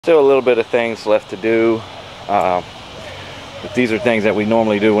Still a little bit of things left to do, but these are things that we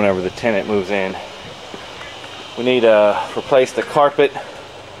normally do whenever the tenant moves in. We need to replace the carpet.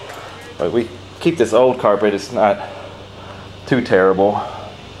 We keep this old carpet, it's not too terrible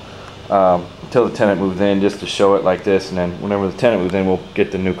until the tenant moves in, just to show it like this, and then whenever the tenant moves in we'll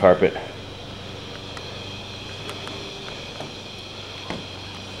get the new carpet.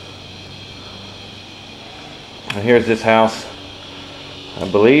 And here's this house. I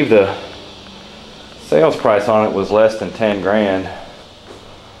believe the sales price on it was less than 10 grand.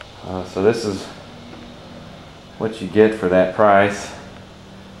 So this is what you get for that price.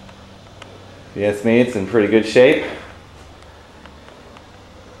 If you ask me, it's in pretty good shape.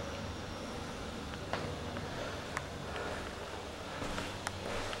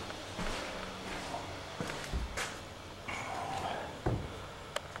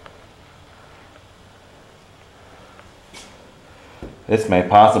 This may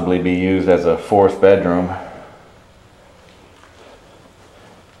possibly be used as a fourth bedroom.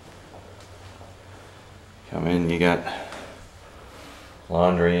 Come in, you got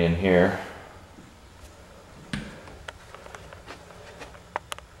laundry in here.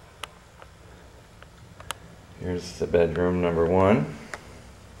 Here's the bedroom number one.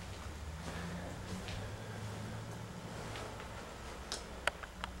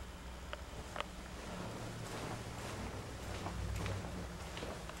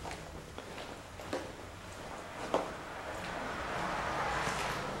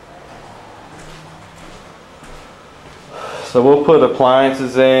 So we'll put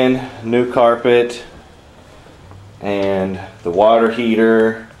appliances in, new carpet, and the water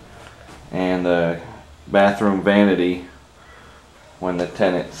heater, and the bathroom vanity when the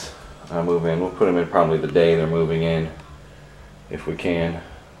tenants move in. We'll put them in probably the day they're moving in, if we can.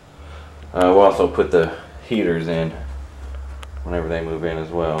 We'll also put the heaters in whenever they move in as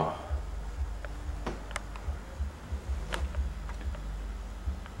well.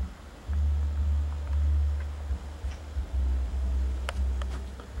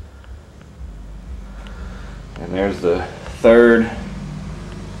 And there's the third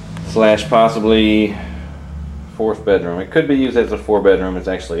slash possibly fourth bedroom. It could be used as a 4-bedroom. It's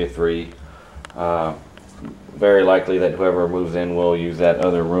actually a 3. Very likely that whoever moves in will use that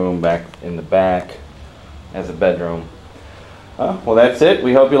other room back in the back as a bedroom. Well, that's it.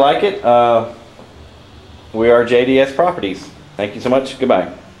 We hope you like it. We are JDS Properties. Thank you so much.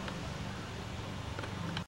 Goodbye.